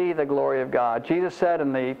see the glory of God. Jesus said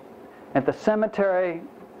at the cemetery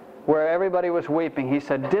where everybody was weeping, He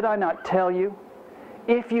said, "Did I not tell you,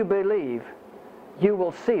 if you believe, you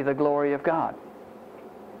will see the glory of God."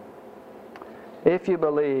 If you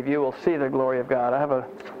believe, you will see the glory of God. I have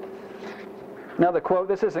another quote.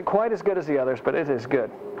 This isn't quite as good as the others, but it is good.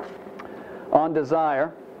 On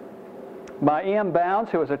desire, by E.M. Bounds,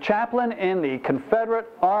 who was a chaplain in the Confederate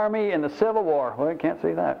Army in the Civil War. Well, you can't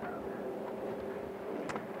see that.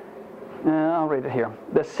 I'll read it here.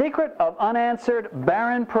 "The secret of unanswered,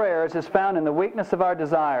 barren prayers is found in the weakness of our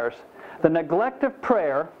desires. The neglect of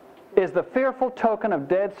prayer is the fearful token of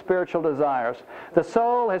dead spiritual desires. The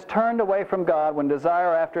soul has turned away from God when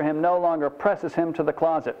desire after Him no longer presses him to the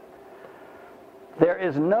closet. There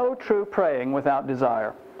is no true praying without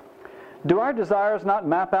desire. Do our desires not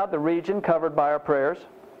map out the region covered by our prayers?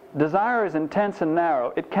 Desire is intense and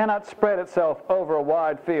narrow. It cannot spread itself over a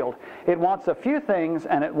wide field. It wants a few things,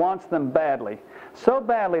 and it wants them badly. So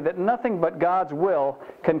badly that nothing but God's will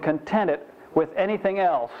can content it with anything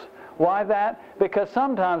else. Why that? Because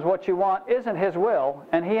sometimes what you want isn't His will,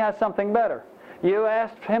 and He has something better. You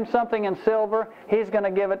ask Him something in silver, He's going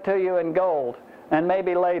to give it to you in gold, and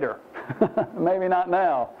maybe later. Maybe not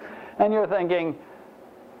now. And you're thinking,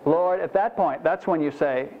 Lord, at that point, that's when you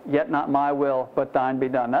say, "Yet not my will, but thine be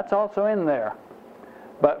done." That's also in there.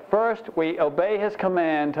 But first, we obey His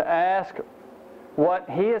command to ask what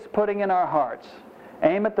He is putting in our hearts,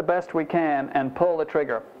 aim it the best we can, and pull the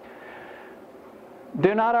trigger.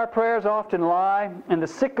 Do not our prayers often lie in the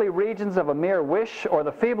sickly regions of a mere wish or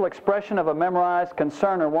the feeble expression of a memorized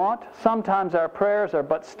concern or want? Sometimes our prayers are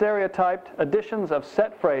but stereotyped additions of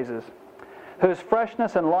set phrases whose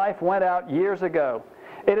freshness and life went out years ago.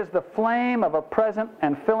 It is the flame of a present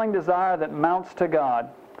and filling desire that mounts to God.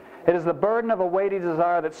 It is the burden of a weighty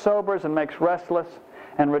desire that sobers and makes restless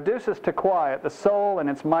and reduces to quiet the soul in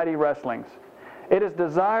its mighty wrestlings. It is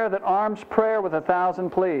desire that arms prayer with 1,000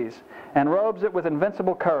 pleas and robes it with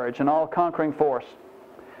invincible courage and all-conquering force.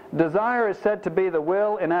 Desire is said to be the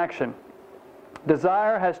will in action.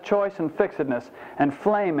 Desire has choice and fixedness and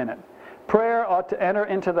flame in it. prayer ought to enter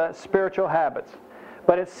into the spiritual habits.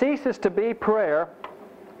 But it ceases to be prayer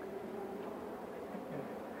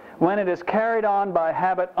when it is carried on by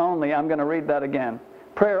habit only. I'm going to read that again.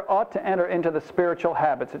 Prayer ought to enter into the spiritual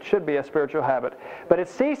habits. It should be a spiritual habit. But it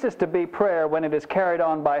ceases to be prayer when it is carried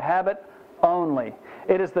on by habit only.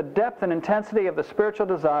 It is the depth and intensity of the spiritual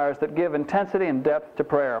desires that give intensity and depth to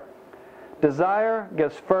prayer. Desire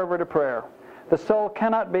gives fervor to prayer. The soul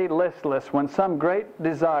cannot be listless when some great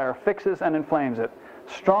desire fixes and inflames it.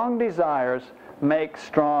 Strong desires make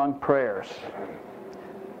strong prayers.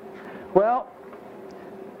 Well,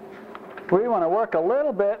 we want to work a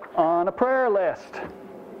little bit on a prayer list.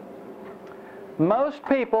 Most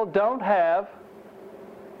people don't have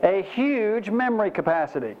a huge memory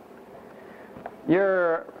capacity.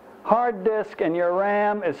 Your hard disk and your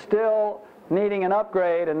RAM is still needing an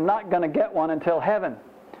upgrade and not going to get one until heaven.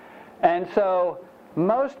 And so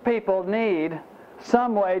most people need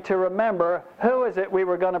some way to remember who is it we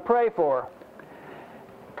were going to pray for.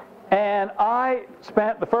 And I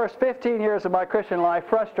spent the first 15 years of my Christian life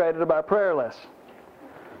frustrated about prayer lists.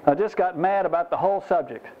 I just got mad about the whole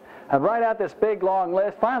subject. I'd write out this big long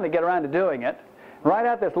list, finally get around to doing it, write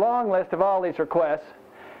out this long list of all these requests,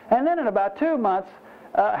 and then in about 2 months,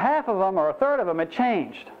 half of them or a third of them had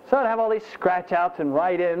changed. So I'd have all these scratch-outs and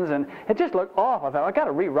write-ins, and it just looked awful. I thought, I've got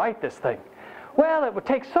to rewrite this thing. Well, it would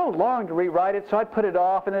take so long to rewrite it, so I'd put it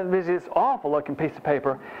off, and it was this awful-looking piece of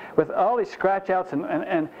paper with all these scratch-outs,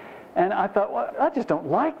 and I thought, well, I just don't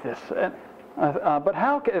like this. But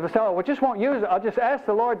how can, so I just won't use it. I'll just ask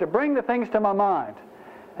the Lord to bring the things to my mind.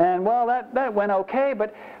 And, well, that went okay,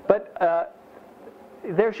 but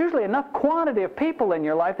there's usually enough quantity of people in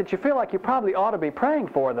your life that you feel like you probably ought to be praying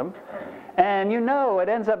for them. And you know it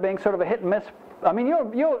ends up being sort of a hit and miss. I mean,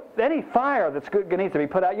 you'll any fire that's needs to be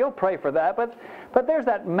put out, you'll pray for that. But there's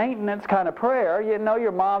that maintenance kind of prayer. You know,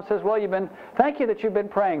 your mom says, well, thank you that you've been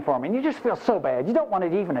praying for me. And you just feel so bad. You don't want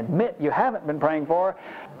to even admit you haven't been praying for her.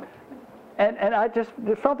 And I just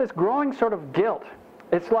felt this growing sort of guilt.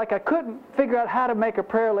 It's like I couldn't figure out how to make a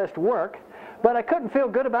prayer list work, but I couldn't feel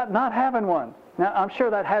good about not having one. Now, I'm sure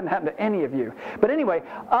that hadn't happened to any of you. But anyway,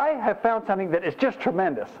 I have found something that is just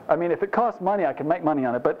tremendous. I mean, if it costs money, I can make money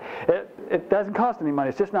on it, but it doesn't cost any money.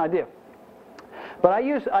 It's just an idea. But I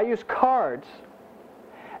use cards,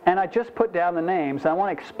 and I just put down the names. I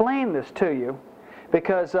want to explain this to you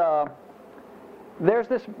because there's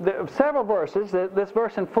several verses. This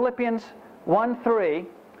verse in Philippians 1:3,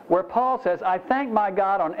 where Paul says, I thank my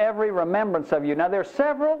God on every remembrance of you. Now, there's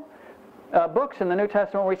several books in the New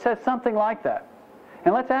Testament where he says something like that.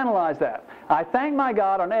 And let's analyze that. I thank my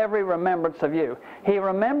God on every remembrance of you. He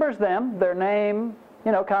remembers them, their name,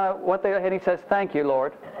 kind of what they, and he says, thank you,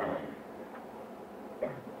 Lord.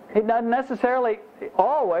 He doesn't necessarily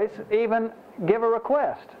always even give a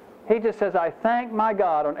request. He just says, I thank my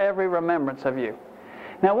God on every remembrance of you.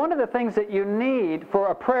 Now, one of the things that you need for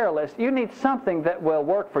a prayer list, you need something that will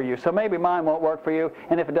work for you. So maybe mine won't work for you,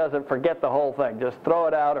 and if it doesn't, forget the whole thing. Just throw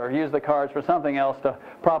it out or use the cards for something else to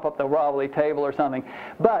prop up the wobbly table or something.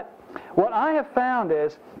 But what I have found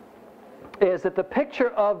is that the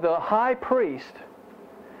picture of the high priest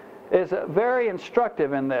is very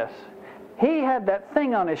instructive in this. He had that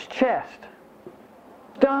thing on his chest.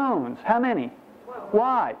 Stones. How many?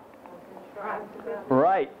 Why?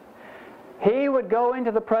 Right. He would go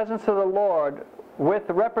into the presence of the Lord with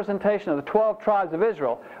the representation of the 12 tribes of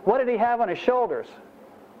Israel. What did he have on his shoulders?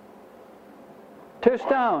 2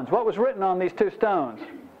 stones. What was written on these 2 stones?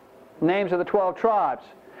 Names of the 12 tribes.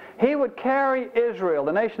 He would carry Israel,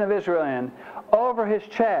 the nation of Israel, in over his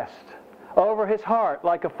chest, over his heart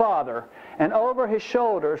like a father, and over his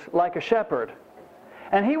shoulders like a shepherd.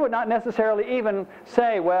 And he would not necessarily even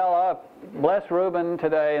say, well, bless Reuben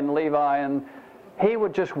today and Levi, and he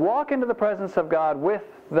would just walk into the presence of God with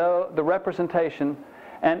the representation,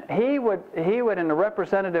 and he would in a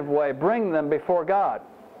representative way bring them before God.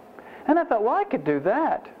 And I thought, well, I could do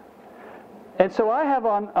that. And so I have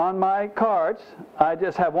on my cards, I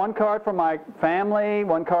just have one card for my family,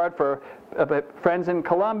 one card for friends in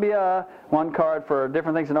Colombia, one card for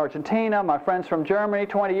different things in Argentina, my friends from Germany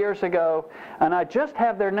 20 years ago, and I just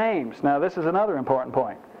have their names. Now, this is another important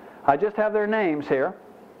point. I just have their names here.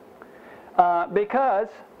 Because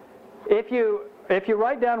if you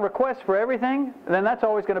write down requests for everything, then that's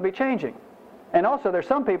always going to be changing. And also, there's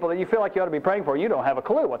some people that you feel like you ought to be praying for. You don't have a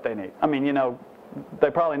clue what they need. I mean, they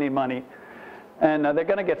probably need money, and they're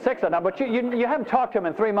going to get sick now. But you haven't talked to them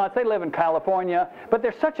in 3 months. They live in California, but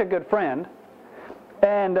they're such a good friend,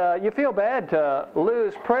 and you feel bad to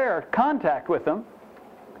lose prayer contact with them.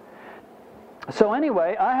 So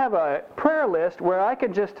anyway, I have a prayer list where I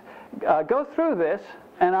can just go through this.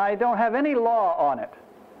 and I don't have any law on it.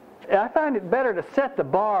 I find it better to set the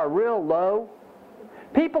bar real low.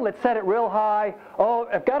 People that set it real high, oh,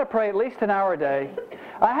 I've got to pray at least an hour a day.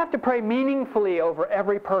 I have to pray meaningfully over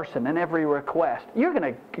every person and every request. You're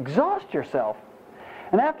going to exhaust yourself.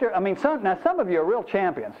 And some of you are real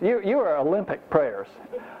champions. You are Olympic prayers.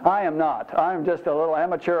 I am not. I'm just a little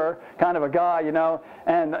amateur kind of a guy, you know,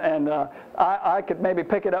 and I could maybe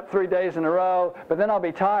pick it up 3 days in a row, but then I'll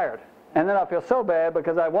be tired. And then I'll feel so bad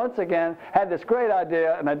because I once again had this great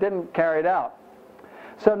idea and I didn't carry it out.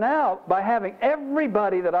 So now, by having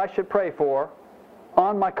everybody that I should pray for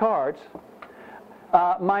on my cards,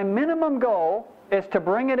 my minimum goal is to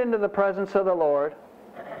bring it into the presence of the Lord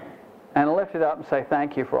and lift it up and say,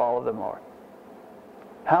 thank you for all of them, Lord.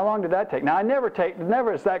 How long did that take? Now, never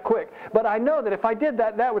is that quick. But I know that if I did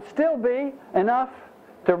that, that would still be enough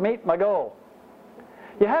to meet my goal.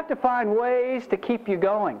 You have to find ways to keep you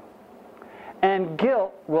going. And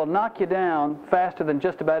guilt will knock you down faster than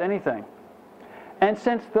just about anything. And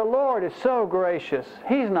since the Lord is so gracious,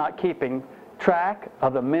 He's not keeping track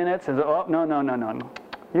of the minutes. And oh, no.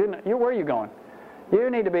 Where are you going?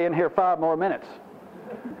 You need to be in here 5 more minutes.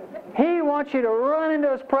 He wants you to run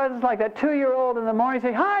into His presence like that 2-year-old in the morning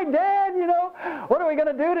and say, hi, Dad, you know, what are we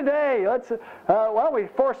going to do today? Why don't we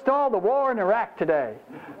forestall the war in Iraq today?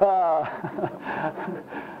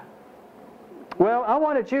 Well, I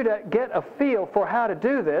wanted you to get a feel for how to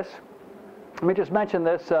do this. Let me just mention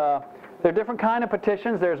this. There are different kind of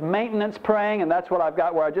petitions. There's maintenance praying, and that's what I've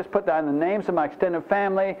got, where I just put down the names of my extended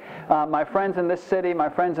family, my friends in this city, my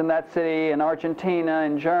friends in that city, in Argentina,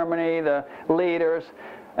 in Germany, the leaders.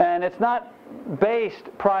 And it's not based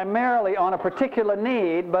primarily on a particular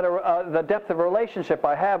need, but the depth of relationship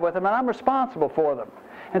I have with them, and I'm responsible for them.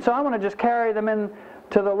 And so I want to just carry them in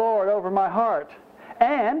to the Lord over my heart.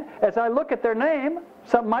 And as I look at their name,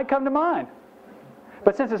 something might come to mind.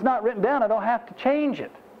 But since it's not written down, I don't have to change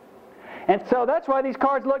it. And so that's why these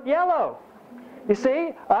cards look yellow. You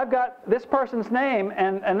see, I've got this person's name,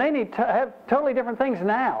 and they need to have totally different things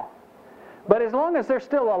now. But as long as they're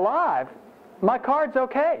still alive, my card's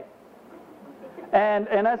okay. And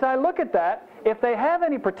as I look at that, if they have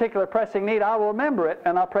any particular pressing need, I will remember it,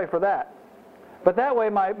 and I'll pray for that. But that way,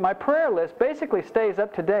 my prayer list basically stays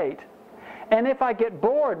up to date. And if I get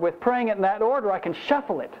bored with praying it in that order, I can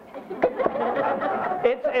shuffle it.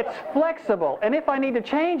 It's flexible. And if I need to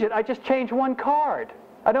change it, I just change one card.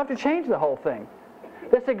 I don't have to change the whole thing.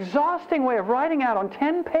 This exhausting way of writing out on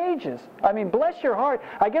 10 pages. I mean, bless your heart.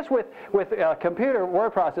 I guess with computer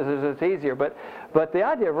word processors it's easier, but the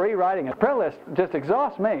idea of rewriting a prayer list just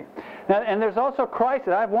exhausts me. Now, and there's also crisis.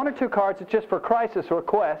 I have 1 or 2 cards that's just for crisis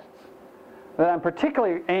requests that I'm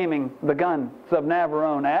particularly aiming the guns of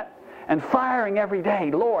Navarone at and firing every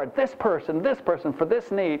day, Lord, this person for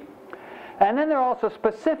this need. And then there are also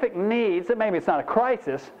specific needs that maybe it's not a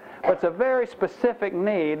crisis, but it's a very specific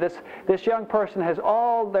need. This young person has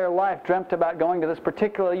all their life dreamt about going to this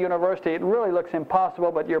particular university. It really looks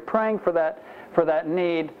impossible, but you're praying for that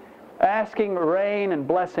need, asking rain and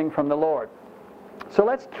blessing from the Lord. So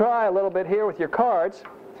let's try a little bit here with your cards.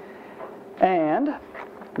 And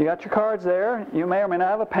you got your cards there. You may or may not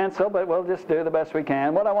have a pencil, but we'll just do the best we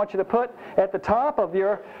can. What I want you to put at the top of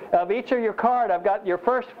each of your card, I've got your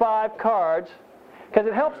first 5 cards, because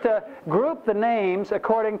it helps to group the names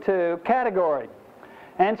according to category.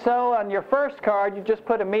 And so on your first card, you just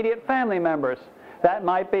put immediate family members. That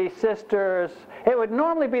might be sisters. It would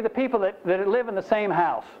normally be the people that live in the same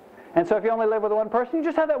house. And so if you only live with one person, you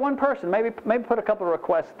just have that one person. Maybe put a couple of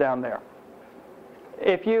requests down there.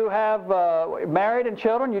 If you have married and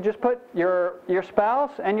children, you just put your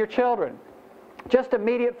spouse and your children. Just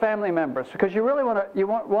immediate family members, because you really want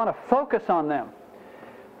to focus on them.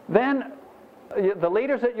 Then the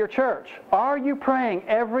leaders at your church. Are you praying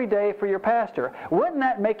every day for your pastor? Wouldn't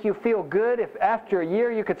that make you feel good if after a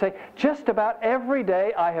year you could say, just about every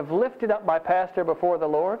day I have lifted up my pastor before the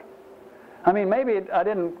Lord? I mean, maybe I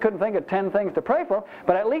couldn't think of 10 things to pray for,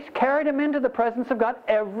 but at least carried him into the presence of God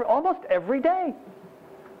almost every day.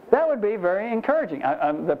 That would be very encouraging.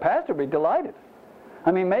 The pastor would be delighted.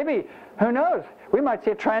 I mean, maybe, who knows, we might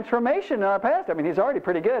see a transformation in our pastor. I mean, he's already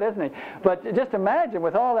pretty good, isn't he? But just imagine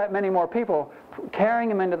with all that many more people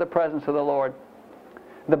carrying him into the presence of the Lord.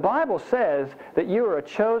 The Bible says that you are a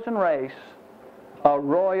chosen race, a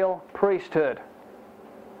royal priesthood,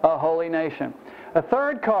 a holy nation. A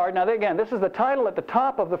third card, now again, this is the title at the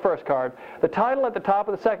top of the first card, the title at the top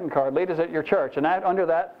of the second card, leaders at your church. And under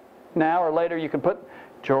that, now or later, you can put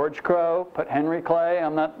George Crow, put Henry Clay.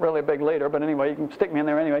 I'm not really a big leader, but anyway, you can stick me in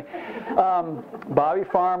there anyway. Bobby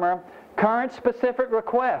Farmer. Current specific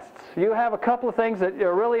requests. You have a couple of things that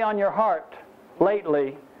are really on your heart.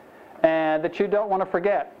 lately and that you don't want to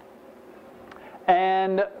forget.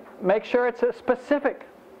 And make sure it's a specific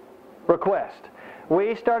request.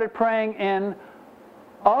 We started praying in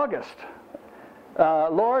August.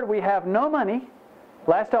 Lord, we have no money,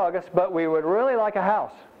 last August, but we would really like a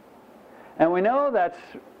house. And we know that's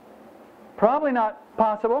probably not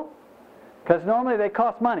possible, because normally they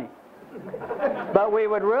cost money. But we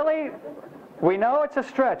know it's a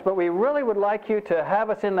stretch, but we really would like you to have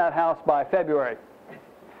us in that house by February.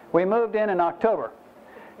 We moved in October.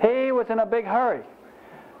 He was in a big hurry.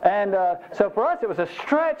 And so for us, it was a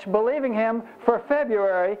stretch believing him for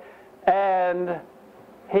February, and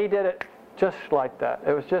he did it just like that.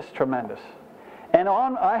 It was just tremendous. And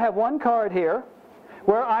I have one card here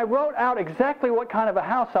where I wrote out exactly what kind of a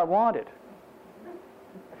house I wanted.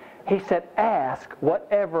 He said, ask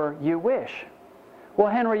whatever you wish. Well,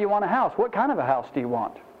 Henry, you want a house. What kind of a house do you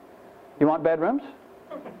want? You want bedrooms?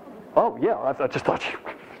 Oh, yeah, I just thought you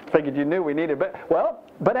figured you knew we needed bed. Well,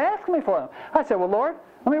 but ask me for them. I said, well, Lord,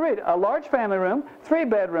 let me read. A large family room, 3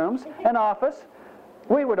 bedrooms, an office.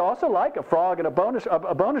 We would also like a frog and a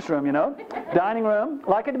bonus room, you know. Dining room,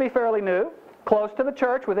 like it to be fairly new, close to the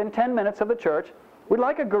church, within 10 minutes of the church. We'd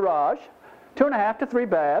like a garage, 2.5 to 3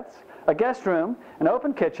 baths, a guest room, an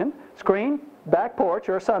open kitchen, screen, back porch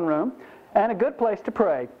or a sunroom, and a good place to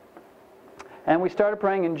pray. And we started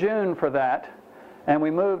praying in June for that, and we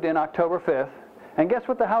moved in October 5th. And guess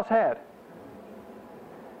what the house had?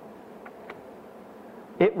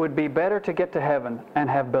 It would be better to get to heaven and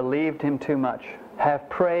have believed him too much, have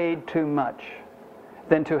prayed too much,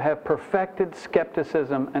 than to have perfected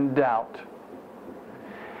skepticism and doubt.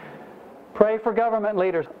 Pray for government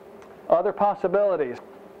leaders. Other possibilities.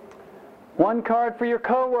 One card for your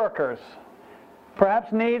co-workers.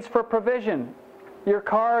 Perhaps needs for provision. Your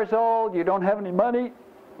car is old, you don't have any money.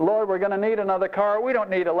 Lord, we're going to need another car. We don't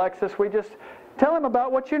need a Lexus. We just tell him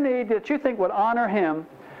about what you need that you think would honor him.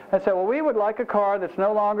 And say, well, we would like a car that's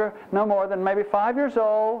no more than maybe 5 years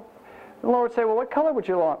old. The Lord would say, well, what color would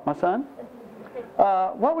you want, my son?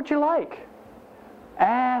 What would you like?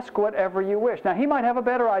 Ask whatever you wish. Now, he might have a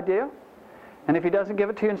better idea. And if he doesn't give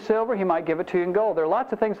it to you in silver, he might give it to you in gold. There are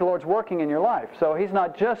lots of things the Lord's working in your life. So he's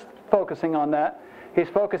not just focusing on that. He's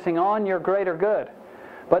focusing on your greater good.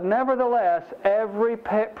 But nevertheless, every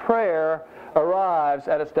prayer arrives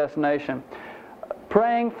at its destination.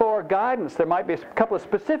 Praying for guidance. There might be a couple of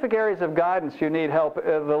specific areas of guidance you need help,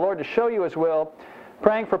 the Lord to show you His will.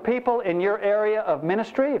 Praying for people in your area of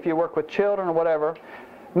ministry, if you work with children or whatever.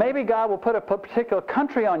 Maybe God will put a particular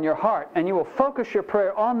country on your heart, and you will focus your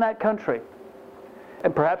prayer on that country.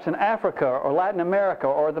 And perhaps in Africa or Latin America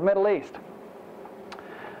or the Middle East.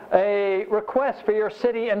 A request for your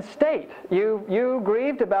city and state. You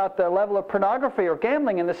grieved about the level of pornography or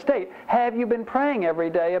gambling in the state. Have you been praying every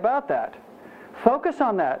day about that? Focus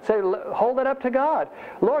on that. Say, hold it up to God.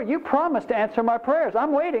 Lord, you promised to answer my prayers.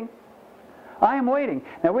 I'm waiting. I am waiting.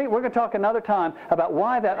 Now, we're going to talk another time about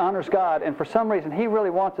why that honors God, and for some reason, He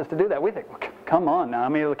really wants us to do that. We think, well, come on now. I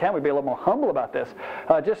mean, can't we be a little more humble about this?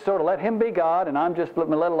 Just sort of let Him be God, and I'm just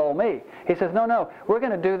little old me. He says, no, we're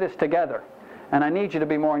going to do this together, and I need you to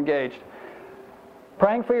be more engaged.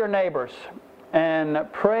 Praying for your neighbors, and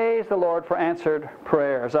praise the Lord for answered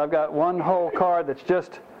prayers. I've got one whole card that's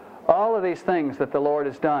just all of these things that the Lord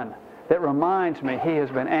has done that reminds me He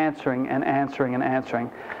has been answering and answering and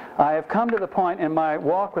answering. I have come to the point in my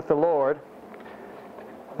walk with the Lord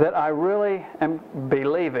that I really am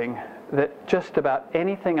believing that just about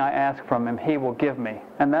anything I ask from Him, He will give me.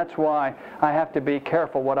 And that's why I have to be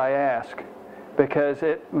careful what I ask, because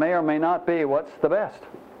it may or may not be what's the best.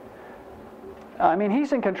 I mean,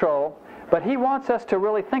 He's in control, but He wants us to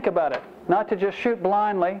really think about it, not to just shoot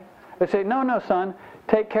blindly. They say, no, son,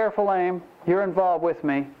 take careful aim. You're involved with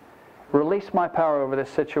me. Release my power over this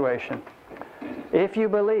situation. If you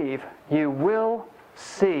believe, you will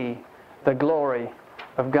see the glory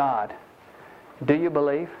of God. Do you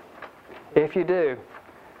believe? If you do,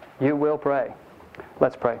 you will pray.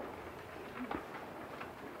 Let's pray.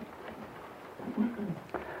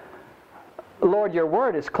 Lord, your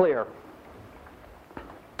word is clear.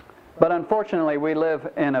 But unfortunately, we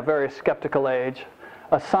live in a very skeptical age,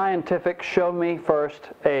 a scientific show-me-first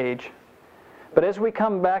age. But as we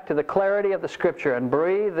come back to the clarity of the Scripture and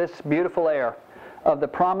breathe this beautiful air of the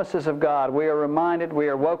promises of God, we are reminded, we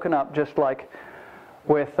are woken up just like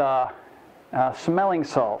with smelling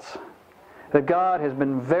salts, that God has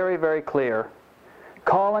been very, very clear.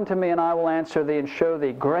 Call unto me, and I will answer thee, and show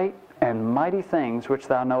thee great and mighty things which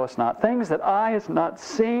thou knowest not. Things that eye has not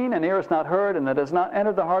seen, and ear has not heard, and that has not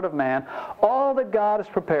entered the heart of man. All that God has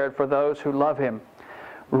prepared for those who love Him.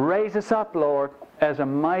 Raise us up, Lord, as a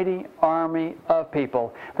mighty army of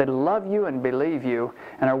people that love you and believe you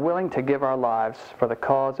and are willing to give our lives for the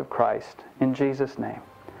cause of Christ. In Jesus' name,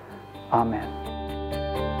 amen.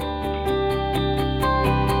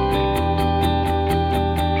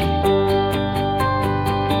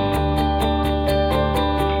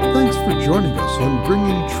 Thanks for joining us on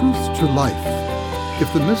Bringing Truth to Life.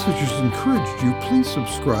 If the message has encouraged you, please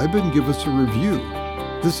subscribe and give us a review.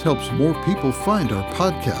 This helps more people find our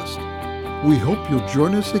podcast. We hope you'll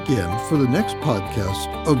join us again for the next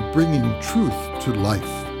podcast of Bringing Truth to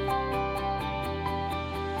Life.